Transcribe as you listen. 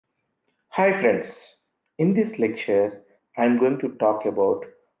Hi friends, in this lecture I am going to talk about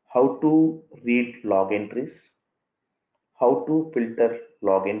how to read log entries, how to filter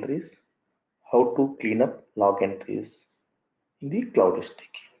log entries, how to clean up log entries in the cloud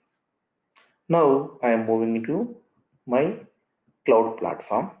sticky. Now I am moving into my cloud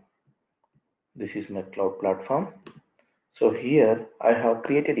platform. This is my cloud platform. So here I have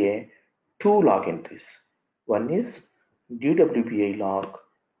created two log entries. One is DWBI log,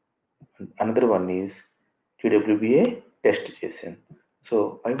 another one is DWBA test JSON.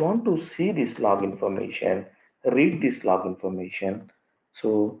 So I want to see this log information, read this log information.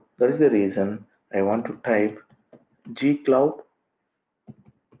 So that is the reason I want to type gcloud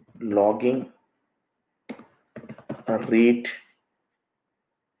logging read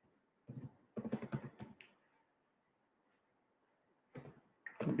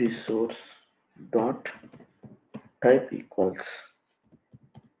resource dot type equals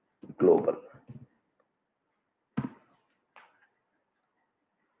global.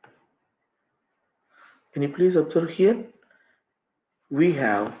 Can you please observe here? We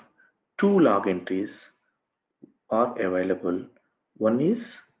have two log entries are available. One is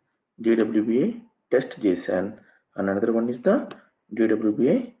DWBA test JSON and another one is the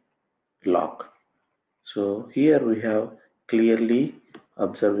DWBA log. So here we have clearly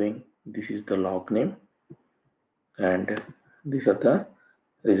observing this is the log name and these are the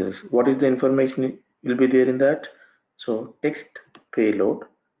results. What is the information will be there in that? So text payload,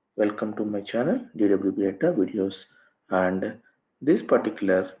 welcome to my channel DWBIADDA videos, and this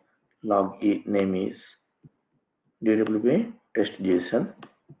particular log name is DWBA test JSON,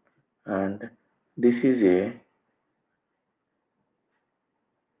 and this is a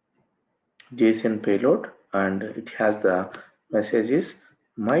JSON payload and it has the messages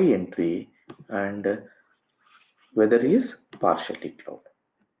my entry and weather is partially cloud.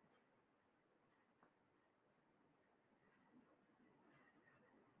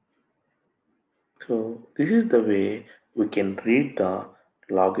 So this is the way we can read the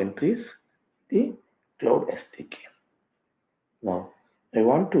log entries, the cloud SDK. Now I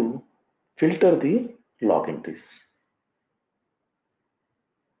want to filter the log entries.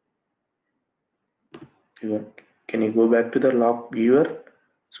 Can you go back to the log viewer?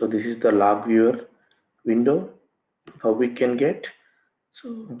 So this is the log viewer window. How we can get?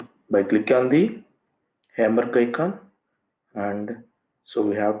 So by click on the hammer icon, and so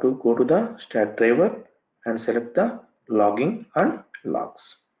we have to go to the stack driver and select the logging and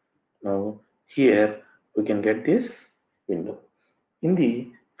logs. Now here we can get this window. In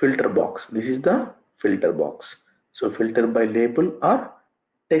the filter box, this is the filter box. So filter by label or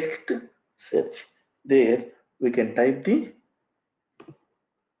text search. There we can type the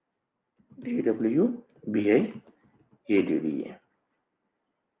DWBIADDA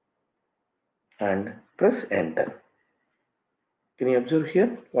and press enter. Can you observe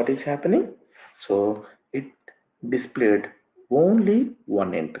here what is happening? So it displayed only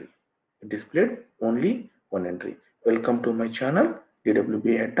one entry. It displayed only one entry. Welcome to my channel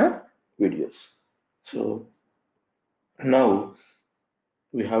DWBIADDA videos. So now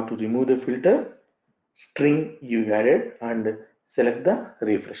we have to remove the filter string you added and select the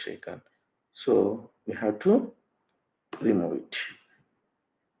refresh icon. So we have to remove it.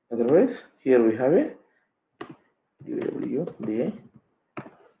 Otherwise, here we have a DWBA.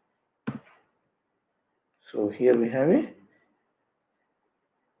 So here we have a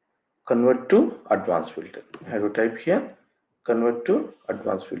convert to advanced filter. I have to type here convert to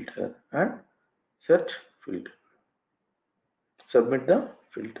advanced filter and search filter. Submit the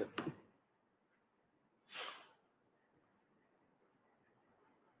filter.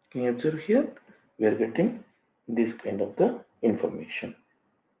 Can you observe here? We are getting this kind of the information.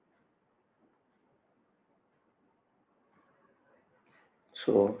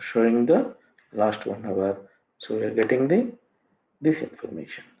 So showing the last 1 hour. So we are getting this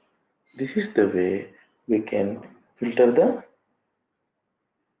information. This is the way we can filter the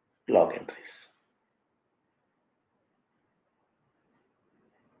log entries.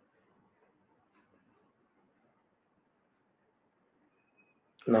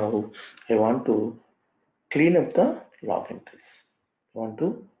 Now I want to clean up the log entries. I want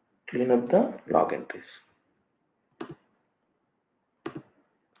to clean up the log entries.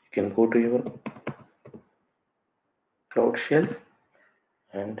 You can go to your cloud shell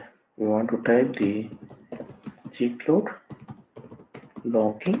and we want to type the gcloud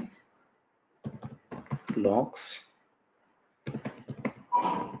logging logs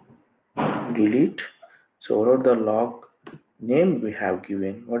delete. So what the log name we have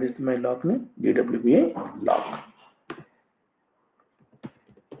given? What is my log name? DWBA log.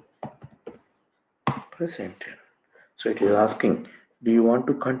 Press enter. So it is asking, do you want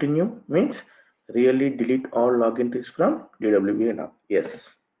to continue? Means really delete all log entries from DWBIADDA. Yes.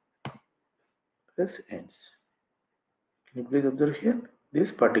 Press ends. Can you please observe here?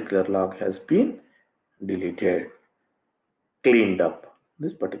 This particular log has been deleted, cleaned up.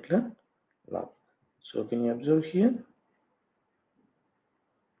 This particular log. So can you observe here?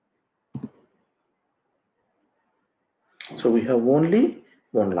 So we have only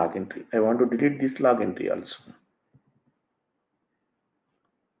one log entry. I want to delete this log entry also.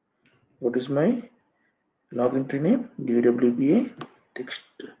 What is my log entry name? DWBA text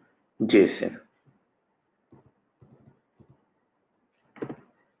JSON.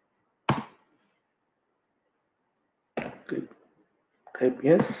 Click, type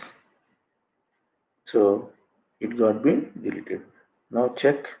yes. So it got been deleted. Now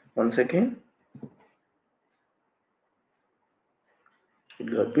check once again.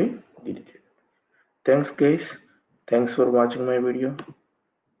 It got been deleted. Thanks guys. Thanks for watching my video.